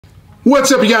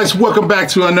What's up, you guys? Welcome back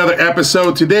to another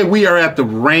episode. Today we are at the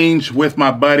range with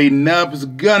my buddy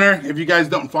Nubz Gunner. If you guys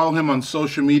don't follow him on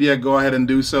social media, go ahead and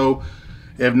do so.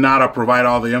 If not, I'll provide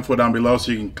all the info down below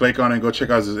so you can click on it and go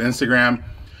check out his Instagram.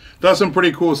 Does some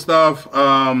pretty cool stuff.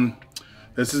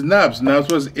 This is Nubz.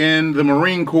 Nubz was in the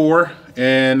Marine Corps,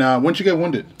 and when'd you get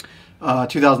wounded?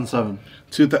 2007.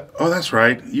 Oh, that's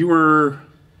right. You were...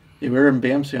 Yeah, we were in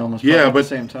BAMC almost at the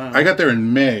same time. I got there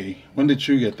in May. When did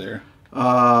you get there?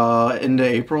 Into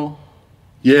April.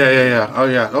 Yeah. Oh,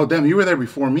 yeah. Oh, damn, you were there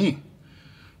before me.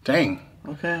 Dang.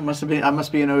 Okay, I must be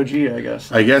an OG, I guess.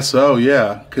 I guess so,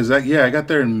 yeah. Because, I got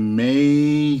there in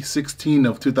May 16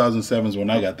 of 2007 is when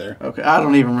I got there. Okay, I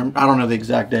don't even remember. I don't know the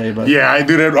exact day, but... Yeah, I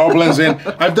do that. It all blends in.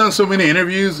 I've done so many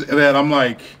interviews that I'm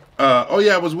like, oh,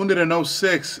 yeah, I was wounded in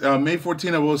 06. May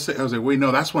 14 of 06. I was like, wait,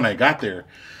 no, that's when I got there.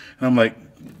 And I'm like,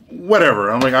 whatever.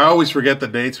 I'm like, I always forget the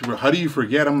dates. How do you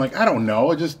forget? I'm like, I don't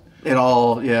know. It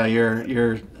all, yeah.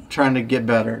 You're trying to get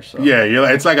better. So. Yeah,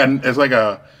 it's like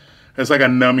a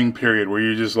numbing period where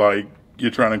you're just like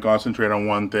you're trying to concentrate on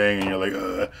one thing and you're like,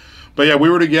 ugh. But yeah, we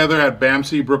were together at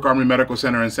BAMC, Brooke Army Medical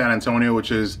Center in San Antonio,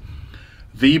 which is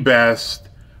the best.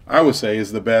 I would say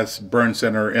is the best burn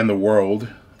center in the world.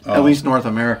 At least North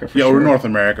America, for sure. Yeah, we're North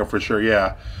America for sure.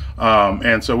 Yeah,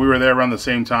 and so we were there around the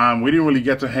same time. We didn't really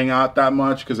get to hang out that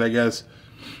much because I guess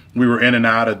we were in and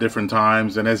out at different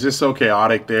times, and it's just so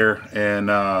chaotic there. And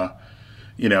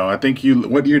you know, I think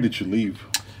what year did you leave?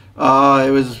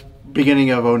 It was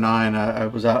beginning of 09. I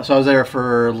was out, so I was there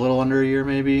for a little under a year,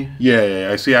 maybe.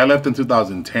 Yeah. I see. I left in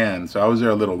 2010, so I was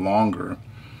there a little longer.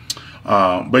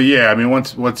 But yeah, I mean,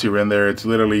 once you're in there, it's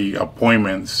literally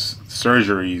appointments,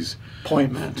 surgeries.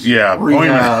 Appointments. Yeah,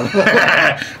 appointments.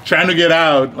 Trying to get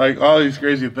out, like all these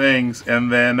crazy things,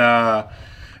 and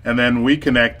then we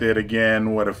connected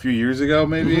again. What, a few years ago,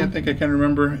 maybe? Mm-hmm. I think I can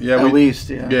remember. Yeah, at least.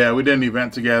 Yeah. Yeah, we did an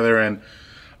event together, and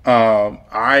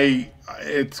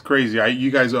it's crazy.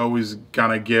 You guys always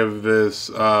kind of give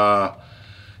this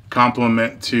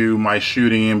compliment to my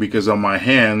shooting because of my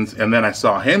hands, and then I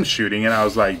saw him shooting, and I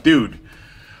was like, dude.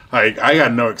 Like, I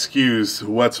got no excuse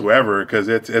whatsoever because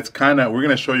it's kind of, we're going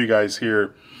to show you guys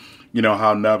here, you know,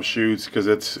 how Nubz shoots because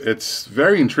it's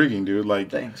very intriguing, dude. Like,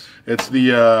 thanks. It's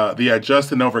the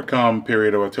adjust and overcome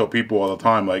period. I tell people all the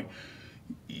time, like,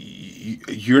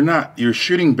 you're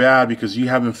shooting bad because you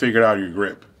haven't figured out your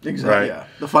grip. Exactly, right? Yeah.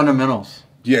 The fundamentals.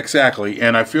 Yeah, exactly.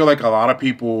 And I feel like a lot of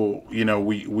people, you know,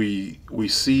 we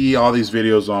see all these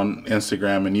videos on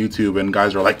Instagram and YouTube, and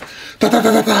guys are like, da, da,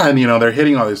 da, da, da, and you know, they're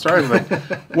hitting all these stars. Like,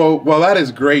 well, that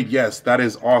is great. Yes, that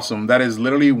is awesome. That is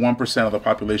literally 1% of the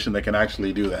population that can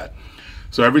actually do that.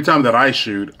 So every time that I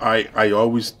shoot, I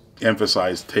always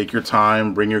emphasize, take your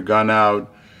time, bring your gun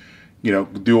out, you know,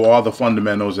 do all the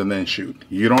fundamentals and then shoot.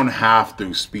 You don't have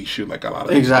to speed shoot like a lot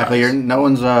of these guys. No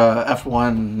one's a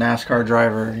F1 NASCAR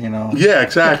driver, you know. Yeah,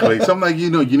 exactly. Something like, you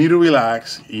know, you need to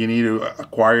relax. You need to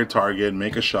acquire your target,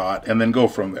 make a shot, and then go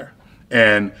from there.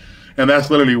 And that's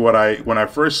literally what when I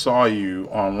first saw you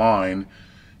online,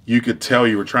 you could tell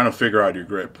you were trying to figure out your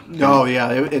grip. Oh, yeah.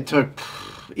 It took,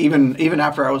 even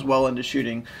after I was well into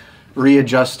shooting,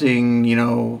 readjusting, you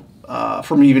know,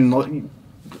 from even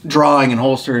drawing in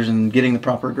holsters and getting the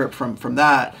proper grip from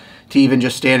that to even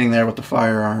just standing there with the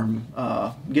firearm,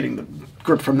 getting the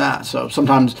grip from that. So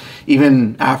sometimes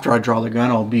even after I draw the gun,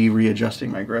 I'll be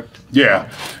readjusting my grip.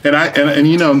 Yeah, and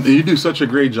you know, you do such a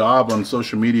great job on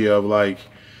social media of like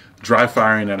dry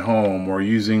firing at home or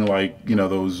using like, you know,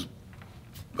 those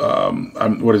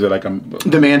what is it, like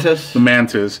the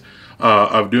Mantis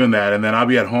of doing that, and then I'll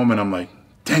be at home and I'm like,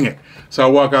 dang it. So I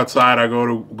walk outside, I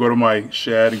go to my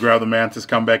shed, grab the Mantis,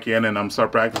 come back in, and I'm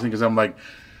start practicing because I'm like,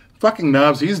 fucking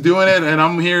Nubz, he's doing it, and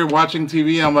I'm here watching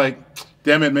TV. I'm like,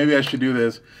 damn it, maybe I should do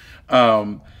this.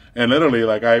 And literally,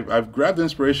 like, I've grabbed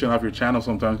inspiration off your channel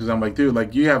sometimes because I'm like, dude,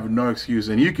 like, you have no excuse,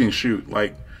 and you can shoot.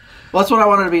 Like, well, that's what I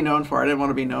wanted to be known for. I didn't want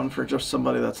to be known for just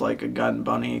somebody that's like a gun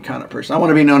bunny kind of person. I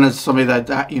want to be known as somebody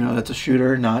that you know, that's a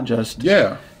shooter, not just,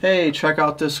 yeah, hey, check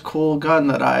out this cool gun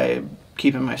that I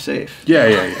keep in my safe.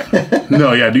 Yeah.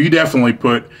 No, yeah, he definitely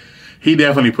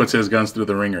puts his guns through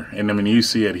the ringer. And I mean, you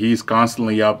see it. He's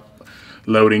constantly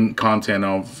uploading content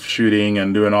of shooting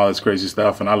and doing all this crazy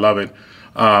stuff, and I love it.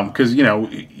 Because, you know,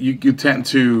 you tend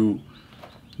to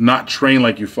not train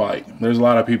like you fight. There's a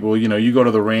lot of people, you know, you go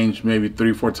to the range maybe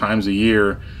 3-4 times a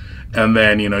year, and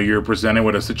then, you know, you're presented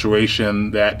with a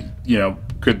situation that, you know,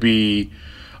 could be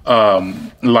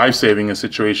life-saving a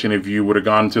situation if you would have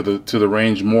gone to the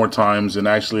range more times and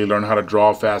actually learn how to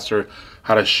draw faster,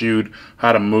 how to shoot,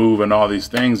 how to move, and all these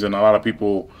things. And a lot of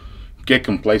people get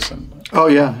complacent. Oh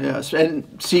yeah,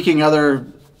 and seeking other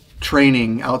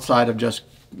training outside of just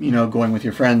you know, going with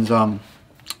your friends,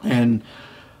 and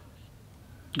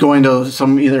going to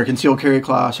some either concealed carry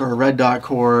class or a red dot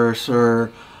course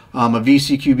or a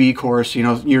VCQB course. You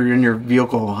know, you're in your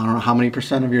vehicle, I don't know how many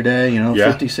percent of your day, you know,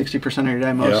 50-60% of your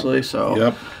day mostly.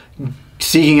 So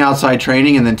seeking outside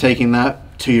training and then taking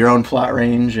that to your own flat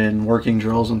range and working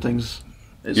drills and things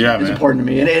is important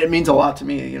to me, and it means a lot to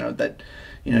me, you know, that,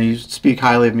 you know, you speak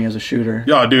highly of me as a shooter.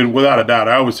 Yeah, dude, without a doubt.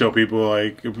 I always tell people,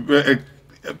 like,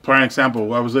 for an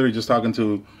example, I was literally just talking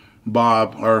to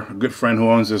Bob, our good friend who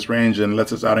owns this range and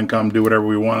lets us out and come do whatever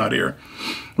we want out here.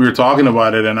 We were talking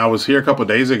about it, and I was here a couple of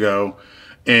days ago,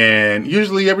 and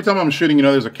usually every time I'm shooting, you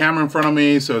know, there's a camera in front of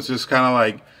me, so it's just kind of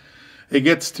like, it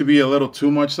gets to be a little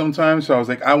too much sometimes. So I was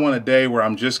like, I want a day where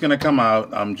I'm just going to come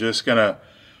out, I'm just going to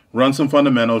run some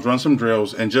fundamentals, run some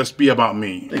drills, and just be about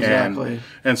me. Exactly.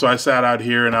 And so I sat out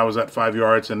here, and I was at 5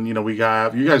 yards, and, you know, you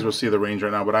guys will see the range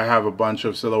right now, but I have a bunch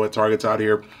of silhouette targets out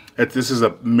here. This is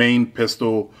a main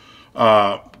pistol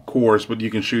course, but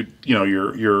you can shoot, you know,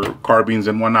 your carbines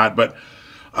and whatnot. But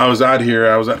I was out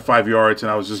here, I was at 5 yards, and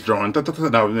I was just drawing,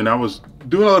 and I was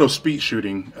doing a little speed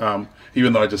shooting,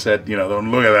 even though I just said, you know,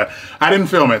 don't look at that. I didn't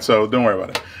film it, so don't worry about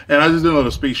it. And I was just doing a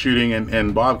little speed shooting,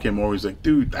 and Bob came over, he's like,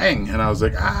 dude, dang. And I was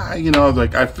like, you know,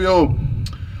 like, I feel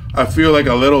like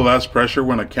a little less pressure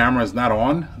when a camera is not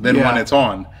on than when it's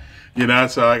on, you know.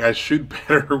 So like, I shoot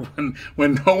better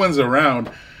when no one's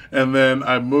around. And then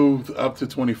I moved up to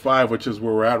 25, which is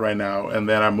where we're at right now. And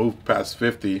then I moved past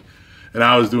 50, and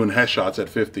I was doing headshots at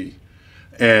 50.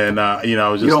 And, you know, I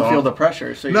was just... You don't feel the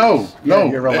pressure. So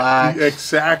you're relaxed.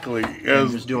 Exactly. You're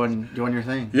just doing your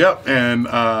thing. Yep.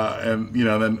 And, you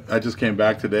know, then I just came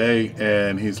back today,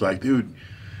 and he's like, dude,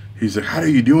 he's like, how are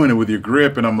you doing it with your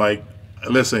grip? And I'm like,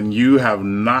 listen, you have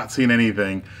not seen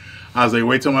anything. I was like,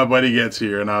 wait till my buddy gets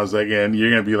here. And I was like, and you're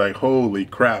going to be like, holy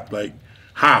crap, like,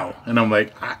 how? And I'm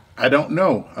like, I don't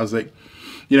know. I was like,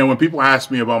 you know, when people ask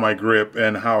me about my grip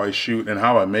and how I shoot and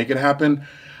how I make it happen,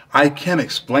 I can't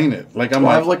explain it. Like,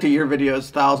 I've looked at your videos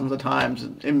thousands of times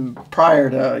prior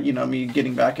to, you know, me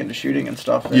getting back into shooting and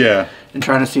stuff. And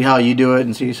trying to see how you do it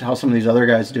and see how some of these other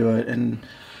guys do it, and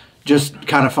just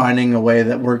kind of finding a way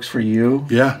that works for you.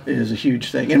 Is a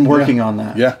huge thing, and working on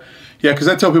that. Yeah, because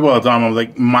I tell people all the time, I'm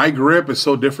like, my grip is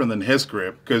so different than his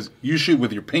grip, because you shoot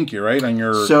with your pinky, right? On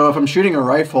your... So if I'm shooting a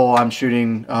rifle, I'm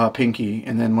shooting pinky,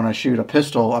 and then when I shoot a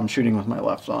pistol, I'm shooting with my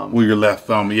left thumb. With your left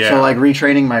thumb, yeah. So like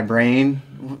retraining my brain,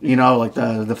 you know, like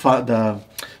the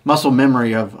muscle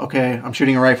memory of, okay, I'm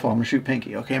shooting a rifle, I'm gonna shoot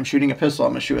pinky. Okay, I'm shooting a pistol,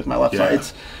 I'm gonna shoot with my left side.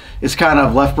 It's kind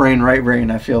of left brain, right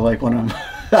brain, I feel like, when I'm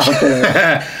out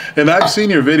there. And I've seen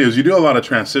your videos. You do a lot of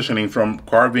transitioning from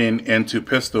carbine into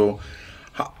pistol.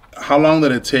 How long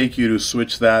did it take you to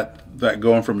switch that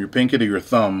going from your pinky to your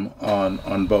thumb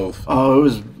on both? Oh, it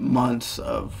was months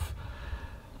of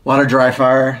a lot of dry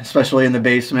fire, especially in the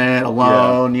basement,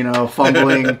 alone, you know,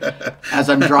 fumbling as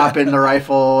I'm dropping the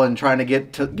rifle and trying to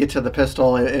get to the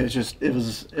pistol. It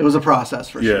was a process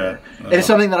for sure. And it's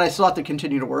something that I still have to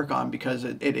continue to work on, because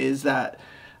it is that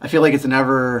I feel like it's an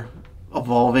ever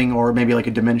evolving, or maybe like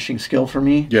a diminishing skill for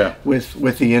me.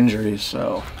 With the injuries,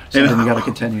 so something we got to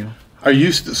continue.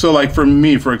 So like for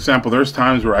me, for example, there's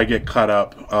times where I get cut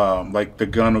up, like the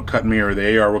gun will cut me or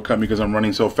the AR will cut me because I'm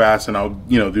running so fast, and I'll,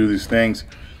 you know, do these things.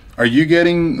 Are you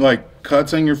getting like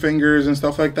cuts on your fingers and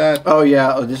stuff like that? Oh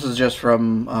yeah, this is just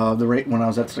from when I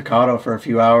was at Staccato for a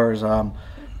few hours.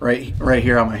 Right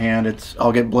here on my hand,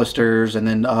 I'll get blisters, and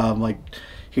then like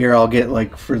here I'll get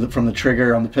like from the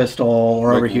trigger on the pistol,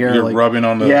 or like over here you're like rubbing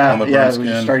on the burn skin.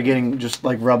 We started getting just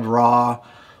like rubbed raw.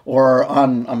 Or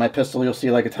on my pistol, you'll see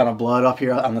like a ton of blood up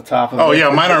here on the top of it. Oh yeah,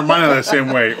 mine are the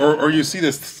same way. Or you see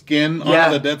this skin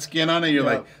on the dead skin on it. You're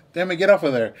like, damn it, get off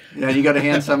of there. Yeah, you got to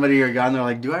hand somebody your gun. They're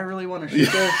like, do I really want to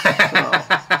shoot this?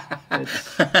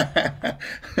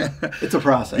 So, it's a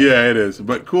process. Yeah, it is.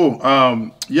 But cool.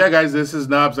 Yeah, guys, this is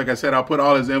Nubz. Like I said, I'll put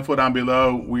all his info down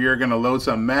below. We are gonna load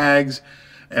some mags,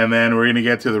 and then we're gonna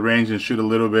get to the range and shoot a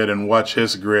little bit and watch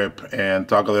his grip and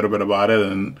talk a little bit about it,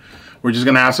 and we're just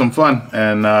going to have some fun.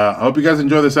 And I hope you guys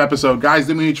enjoy this episode. Guys,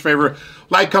 do me a huge favor.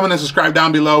 Like, comment, and subscribe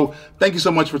down below. Thank you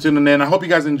so much for tuning in. I hope you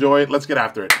guys enjoy it. Let's get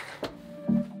after it.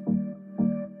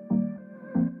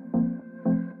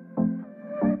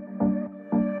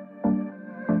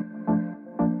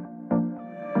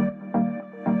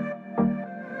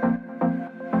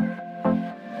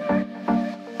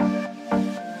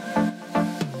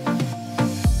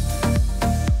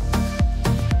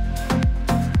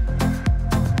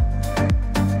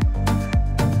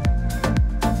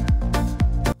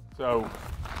 So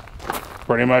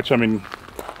pretty much, I mean,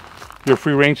 you're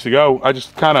free range to go. I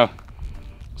just kind of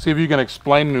see if you can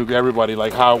explain to everybody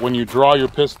like how when you draw your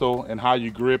pistol and how you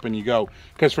grip and you go.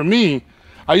 Because for me,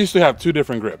 I used to have 2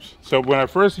 different grips. So when I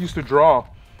first used to draw,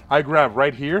 I grab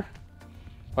right here,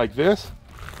 like this,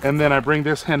 and then I bring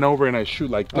this hand over and I shoot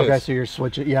like this. Okay, so you're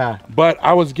switching, yeah. But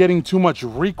I was getting too much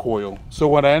recoil. So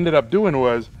what I ended up doing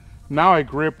was, now I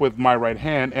grip with my right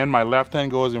hand and my left hand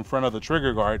goes in front of the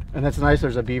trigger guard. And that's nice,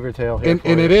 there's a beaver tail here.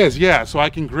 And it is, yeah. So I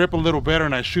can grip a little better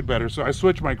and I shoot better. So I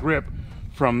switch my grip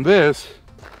from this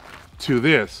to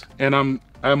this, and I'm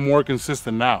more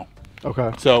consistent now.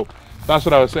 Okay. So that's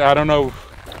what I would say. I don't know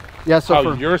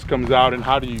how yours comes out and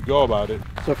how do you go about it.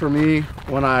 So for me,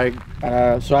 when I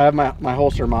have my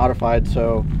holster modified,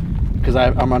 so because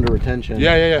I'm under retention.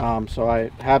 Yeah. So I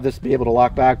have this to be able to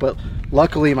lock back, but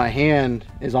luckily my hand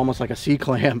is almost like a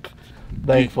C-clamp,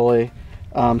 thankfully.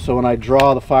 So when I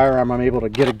draw the firearm, I'm able to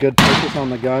get a good focus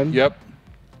on the gun. Yep.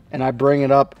 And I bring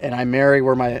it up and I marry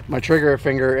where my trigger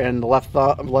finger and the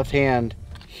left hand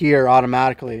here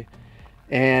automatically,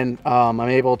 and I'm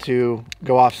able to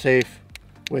go off safe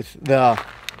with the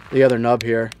other nub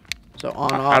here. So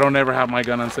on off. I don't ever have my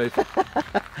gun unsafe.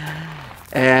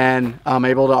 And I'm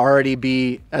able to already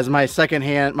be, as my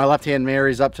left hand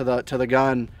marries up to the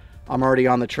gun, I'm already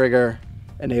on the trigger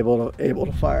and able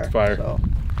to fire. So.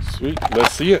 Sweet.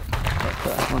 Let's see it.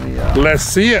 Let's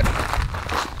see it.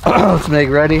 Let's make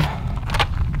ready.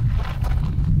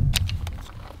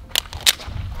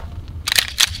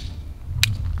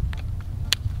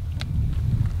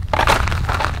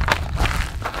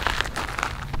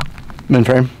 I'm in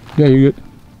frame. Yeah, you're good.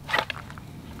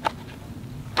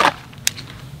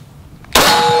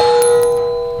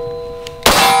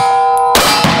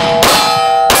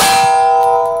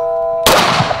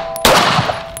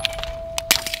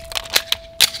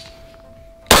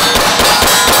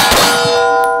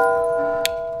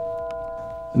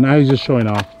 Now he's just showing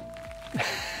off.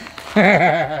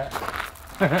 Yeah,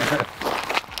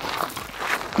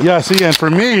 see, and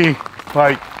for me,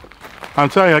 like, I'm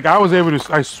telling you, like,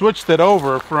 I switched it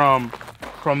over from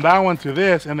that one to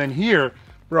this, and then here,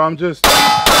 bro, I'm just.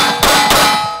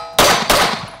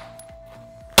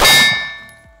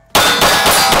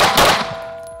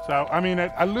 So, I mean,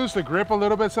 I lose the grip a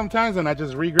little bit sometimes, and I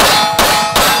just re-grip.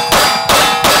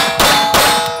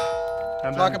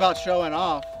 Talk about showing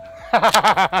off.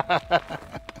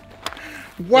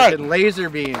 What? Laser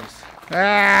beams.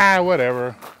 Ah,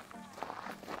 whatever.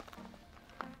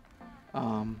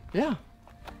 Yeah.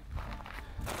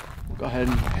 We'll go ahead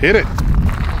and hit it.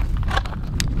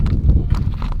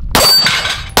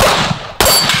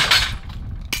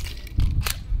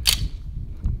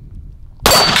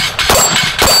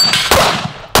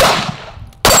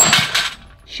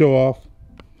 Show off.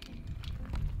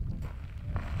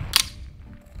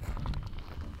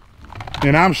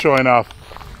 And I'm showing off,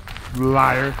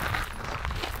 liar.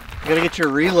 You gotta get your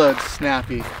reloads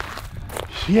snappy.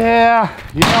 Yeah,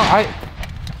 you know,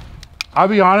 I'll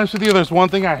be honest with you, there's one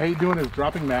thing I hate doing is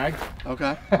dropping mags.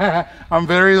 Okay. I'm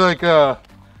very like,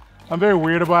 I'm very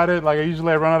weird about it. Like I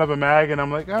usually run out of a mag and I'm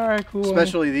like, all right, cool.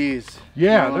 Especially these.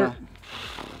 Yeah, they're,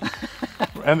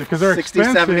 and because they're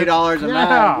 $60, $70 a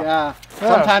mag, yeah.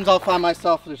 Sometimes I'll find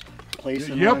myself just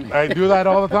placing one. I do that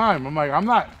all the time. I'm like, I'm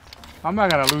not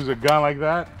gonna lose a gun like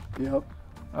that. Yep.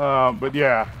 But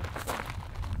yeah.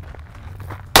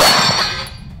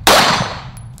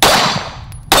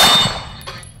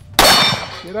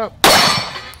 Get up.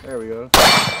 There we go.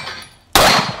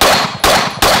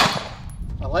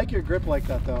 I like your grip like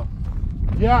that though.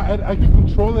 Yeah, I can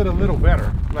control it a little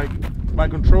better. Like my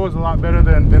control is a lot better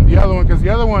than the other one, because the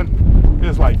other one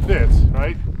is like this,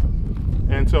 right?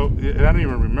 And so I don't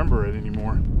even remember it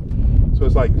anymore. So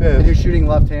it's like this. And you're shooting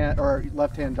left hand or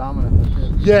left hand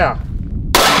dominant. Yeah.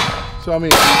 So I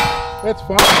mean, that's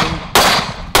fine.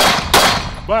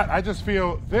 But I just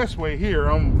feel this way here.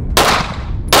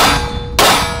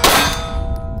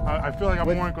 I feel like I'm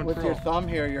more in control. With your thumb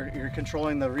here, you're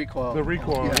controlling the recoil. The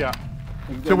recoil, yeah.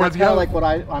 So that's kind of like what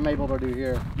I'm able to do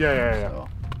here. Yeah. So,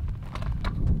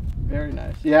 very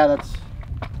nice. Yeah, that's.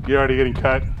 You're already getting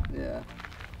cut. Yeah.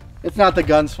 It's not the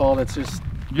gun's fault. It's just.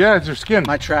 Yeah, it's your skin.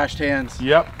 My trashed hands.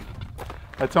 Yep.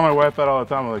 I tell my wife that all the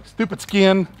time. I'm like, stupid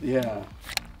skin. Yeah.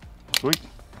 Sweet.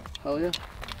 Hell yeah.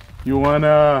 You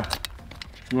wanna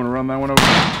run that one over?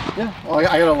 Yeah. Well, I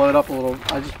gotta load up a little.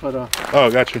 I just put a. Oh,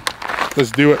 gotcha.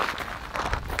 Let's do it.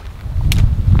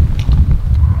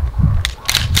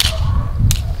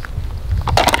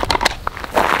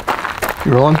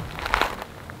 You rolling?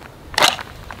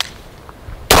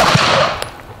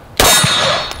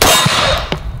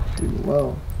 Shooting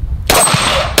low.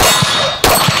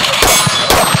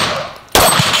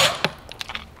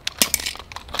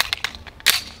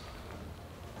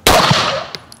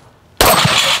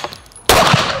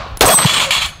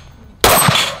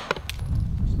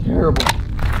 Terrible.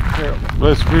 Terrible.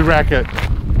 Let's re-rack it.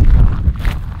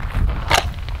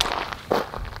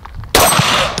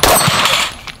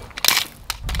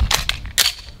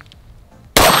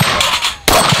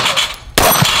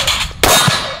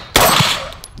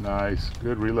 Nice.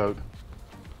 Good reload.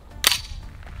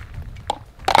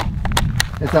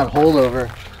 It's that holdover.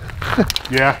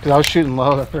 Yeah. Because I was shooting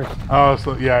low at first. Oh,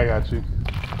 so yeah, I got you.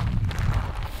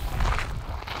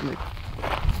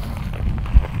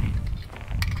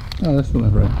 Oh, that's still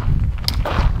not right.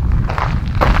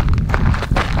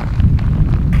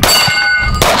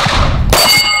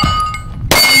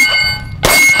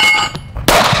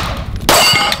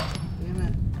 Damn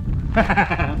it.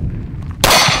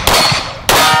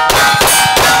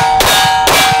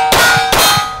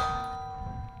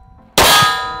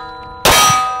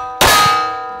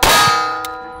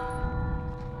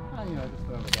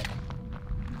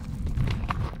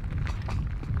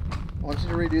 I want you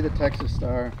to redo the Texas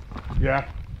Star. Yeah.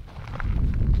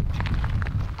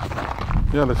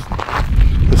 Yeah,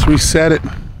 let's reset it.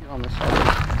 Get on this side.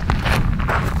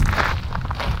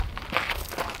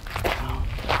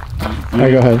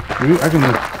 Alright, go ahead. I can.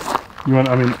 You want?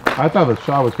 I mean, I thought the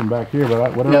shot was from back here,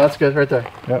 but whatever. Yeah, that's good right there.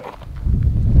 Yep.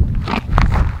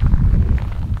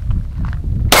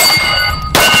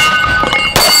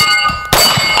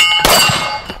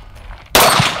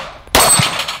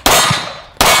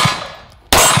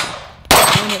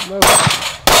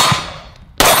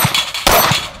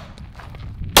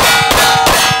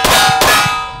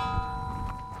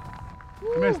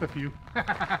 Missed a few.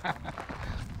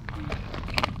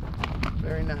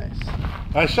 Very nice.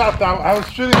 I shot that. I was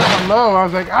shooting from low. I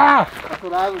was like, ah! That's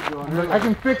what I was doing. I'm like, I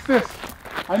can fix this.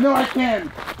 I know I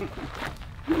can.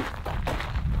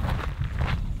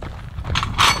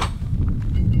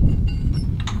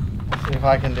 Let's see if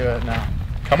I can do it now.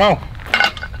 Come on.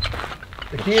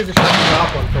 The key is to shoot the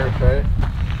top one first, right?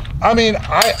 I mean,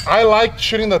 I like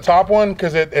shooting the top one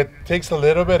because it takes a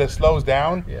little bit. It slows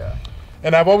down. Yeah.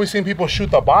 And I've always seen people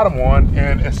shoot the bottom one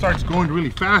and it starts going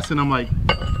really fast and I'm like,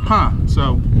 huh.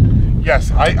 So yes,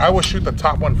 I will shoot the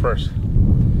top one first.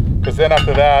 Because then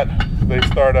after that, they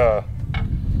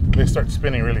start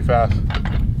spinning really fast.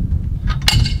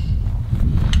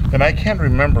 And I can't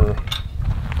remember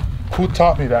who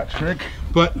taught me that trick,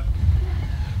 but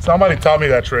somebody taught me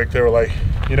that trick. They were like,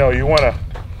 you know, you wanna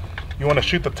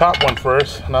shoot the top one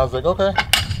first. And I was like, okay.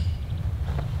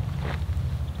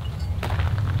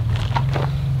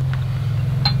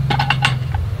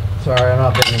 Sorry, I'm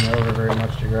not bending over very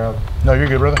much to grab. No, you're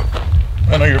good, brother.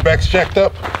 I know your back's jacked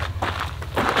up.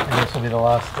 And this will be the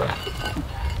last.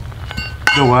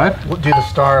 The what? We'll do the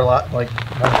Star like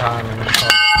one time. And then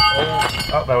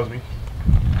Oh, that was me.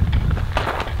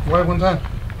 Why one time?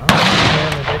 I don't know,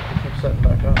 man, the dick keeps setting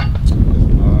back up.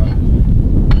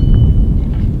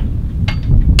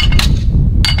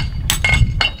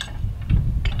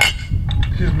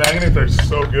 These magnets are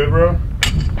so good, bro,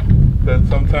 that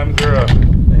sometimes they're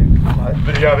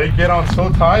yeah, they get on so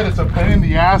tight. It's a pain in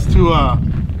the ass to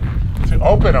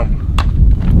open them.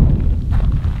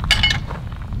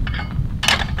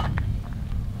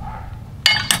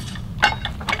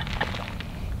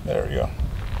 There we go.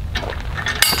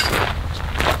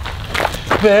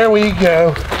 There we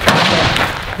go.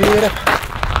 Get up.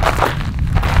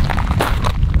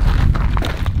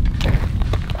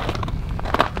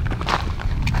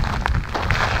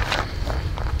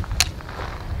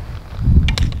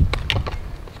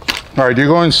 All right, you're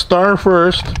going Star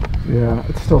first. Yeah,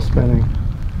 it's still spinning.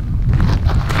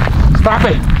 Stop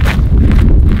it.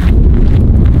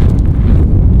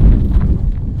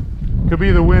 Could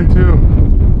be the wind too.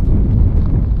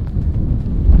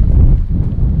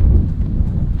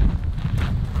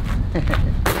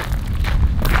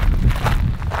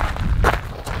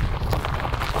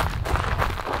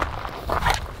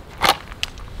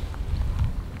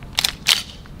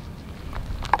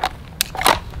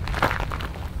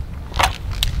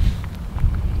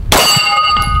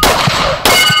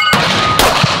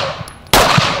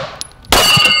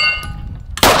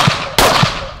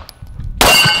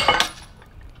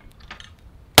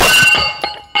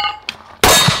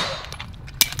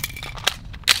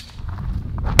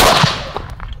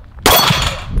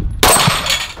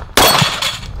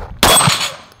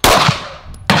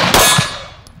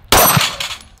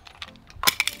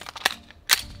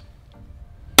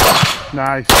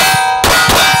 Nice.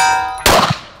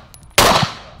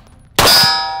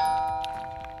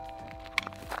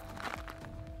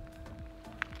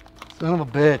 Son of a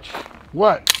bitch.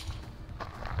 What?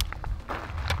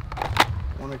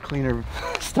 Want a cleaner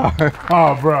Star.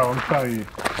 Oh, bro, I'm telling you.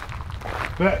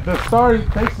 The Star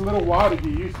takes a little while to get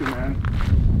used to, man.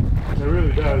 It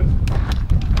really does.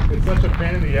 such a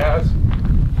pain in the ass.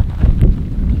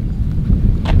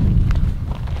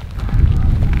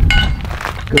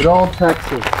 Good old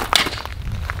Texas.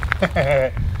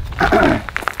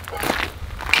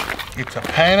 It's a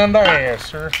pain in the ass,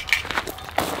 sir.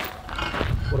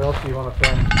 What else do you want to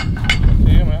film? Up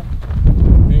to you, man.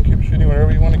 You can keep shooting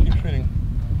whatever you want to keep shooting.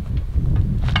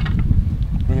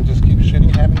 We can just keep shooting,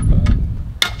 having fun.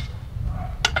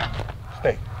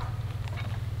 Stay.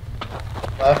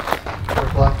 Left?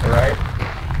 Work left or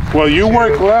right? Well, you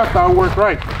work left, I'll work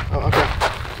right. Oh, okay.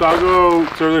 So I'll go,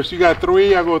 so there's, you got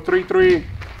 3, I'll go 3, 3,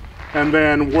 and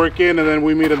then work in, and then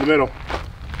we meet in the middle.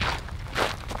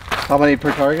 How many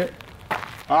per target?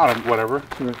 Whatever.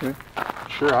 2 or 3?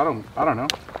 Sure, I don't know.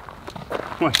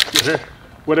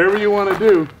 Whatever you want to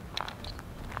do.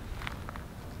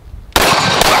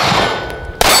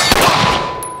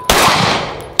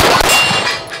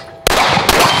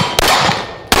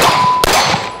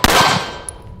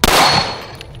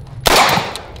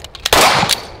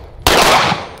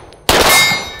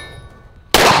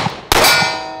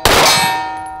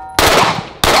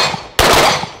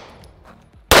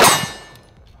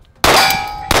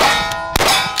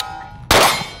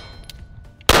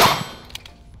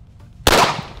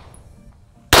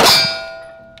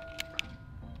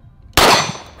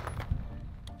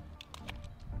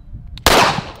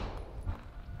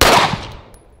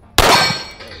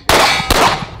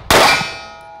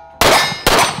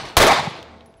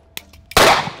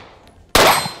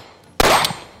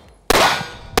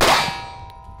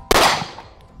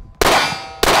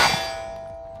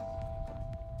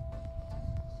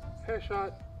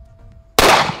 Headshot.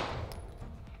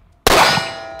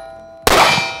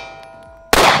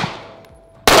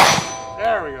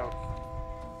 There we go.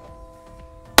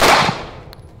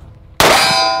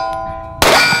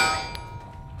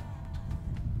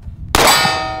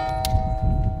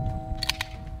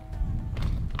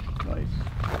 Nice.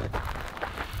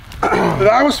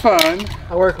 That was fun.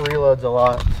 I work reloads a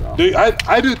lot, so. Dude,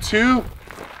 I do too.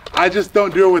 I just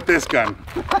don't do it with this gun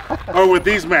or with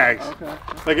these mags. Okay.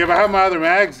 Like if I have my other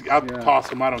mags, I'll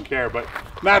toss them. I don't care, but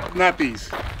not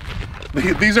these.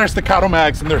 These are staccato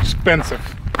mags and they're expensive.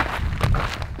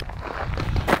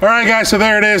 All right, guys. So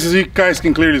there it is. As you guys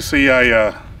can clearly see,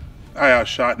 I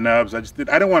outshot Nubz.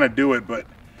 I didn't want to do it, but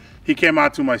he came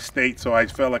out to my state, so I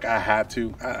felt like I had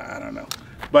to. I don't know.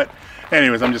 But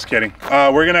anyways, I'm just kidding.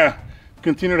 We're gonna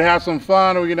continue to have some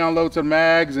fun. We're gonna download some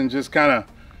mags and just kind of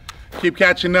keep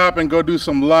catching up and go do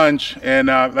some lunch. And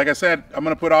like I said, I'm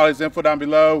gonna put all his info down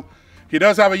below. He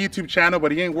does have a YouTube channel,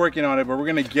 but he ain't working on it. But we're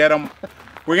gonna get him.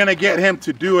 We're gonna get him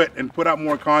to do it and put out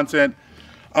more content.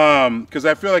 Because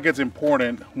I feel like it's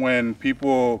important when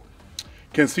people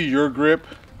can see your grip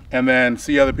and then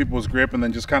see other people's grip and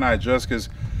then just kind of adjust. Because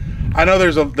I know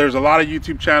there's a lot of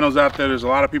YouTube channels out there. There's a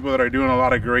lot of people that are doing a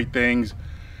lot of great things.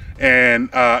 And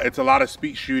it's a lot of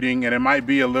speed shooting, and it might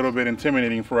be a little bit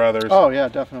intimidating for others. Oh yeah,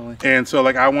 definitely. And so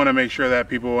like I want to make sure that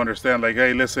people understand, like,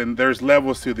 hey, listen, there's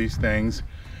levels to these things,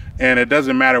 and it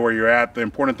doesn't matter where you're at. The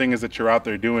important thing is that you're out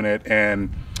there doing it,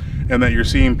 and that you're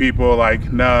seeing people like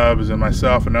Nubz and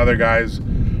myself and other guys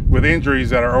with injuries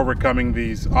that are overcoming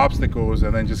these obstacles,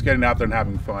 and then just getting out there and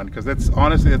having fun. Because that's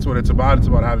honestly, that's what it's about. It's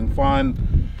about having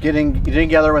fun. Getting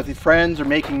together with your friends or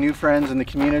making new friends in the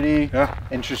community,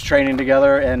 and just training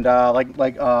together. And I'm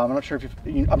not sure if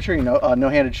I'm sure you know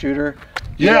No-Handed Shooter.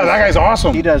 Yeah, that guy's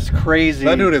awesome. He does crazy.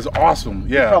 That dude is awesome.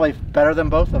 Yeah, he's probably better than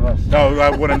both of us. No, I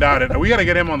wouldn't doubt it. We got to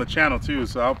get him on the channel too,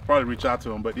 so I'll probably reach out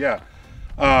to him. But yeah,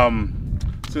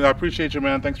 so I appreciate you,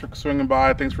 man. Thanks for swinging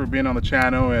by. Thanks for being on the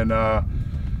channel. And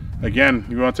again,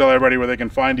 you want to tell everybody where they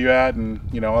can find you at, and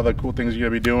you know all the cool things you're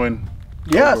gonna be doing.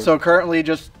 Yeah, so currently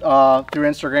just through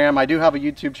Instagram. I do have a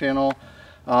YouTube channel.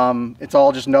 It's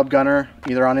all just Nub Gunner,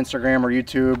 either on Instagram or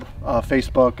YouTube,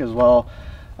 Facebook as well.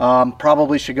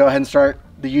 Probably should go ahead and start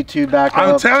the YouTube back up.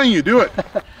 I'm telling you, do it.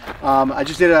 I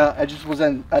just was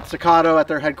at Staccato at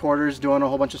their headquarters doing a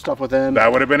whole bunch of stuff with them.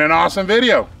 That would have been an awesome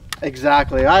video.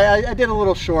 Exactly. I did a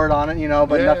little short on it, you know,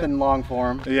 but nothing long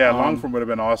form. Yeah, long form would have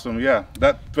been awesome. Yeah,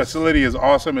 that facility is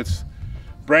awesome. It's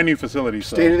brand new facility.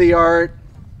 So. State of the art.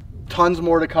 Tons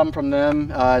more to come from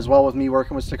them, as well with me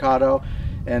working with Staccato,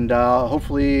 and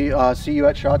hopefully see you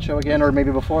at SHOT Show again, or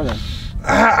maybe before then.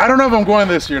 I don't know if I'm going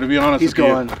this year, to be honest. He's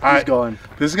going. He's going.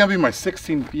 This is gonna be my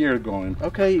 16th year going.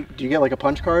 Okay. Do you get like a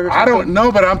punch card or something? I don't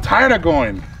know, but I'm tired of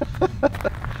going.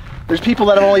 There's people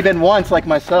that have only been once, like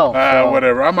myself. So.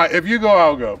 Whatever. If you go,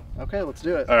 I'll go. Okay, let's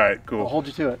do it. All right, cool. I'll hold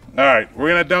you to it. All right, we're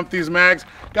gonna dump these mags,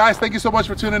 guys. Thank you so much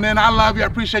for tuning in. I love you. I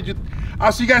appreciate you.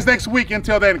 I'll see you guys next week.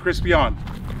 Until then, crispy on.